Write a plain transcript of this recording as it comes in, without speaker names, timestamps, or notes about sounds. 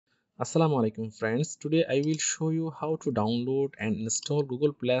Assalamu alaikum friends. Today I will show you how to download and install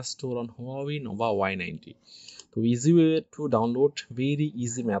Google Play Store on Huawei Nova Y90. So easy way to download, very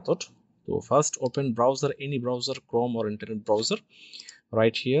easy method. So first open browser, any browser, Chrome or internet browser.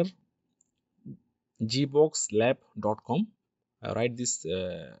 Right here gboxlab.com. Write this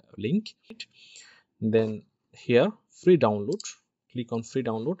link. Then here free download. Click on free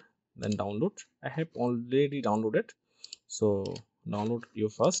download. Then download. I have already downloaded. So download you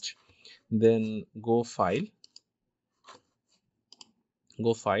first. Then go files,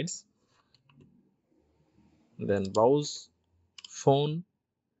 then browse, phone,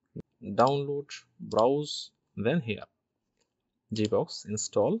 download, browse, then here GBox,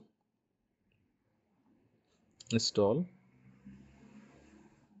 install,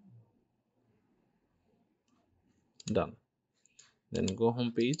 done. Then go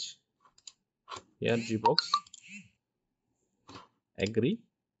home page, here GBox, agree,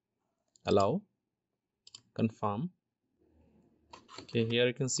 allow, confirm. Okay, here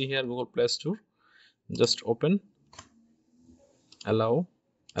you can see here Google Play Store. Just open, allow,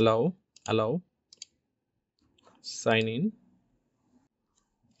 sign in.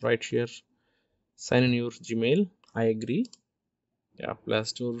 Right here sign in your Gmail. I agree. Yeah, Play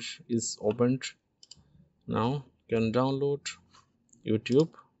Store is opened. Now you can download YouTube,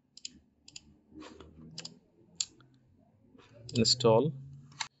 install.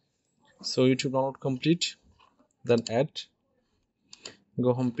 So YouTube download complete. Then add,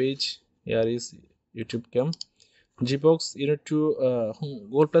 go home page. Here is YouTube cam. GBox, you need to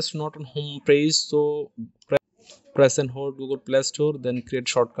Google Play Store not on home page, so press and hold Google Play Store, then create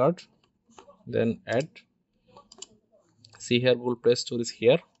shortcut, then add. See here Google Play Store is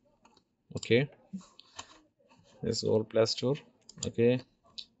here. Okay, this is Google Play Store. Okay,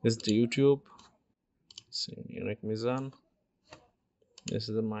 this is the YouTube. See, uniquemizan. This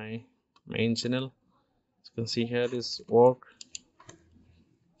is my main channel. You can see here is work.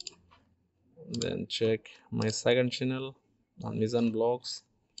 Then check my second channel on Mizan blogs.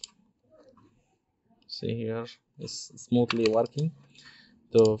 See here it's smoothly working.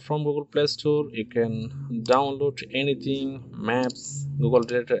 So from Google Play Store you can download anything, maps, Google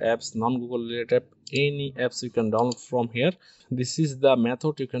related apps, non-Google related app, any apps you can download from here. This is the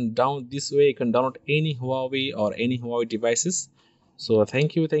method you can download. This way you can download any Huawei or any Huawei devices. So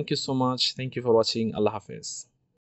thank you so much. Thank you for watching. Allah Hafiz.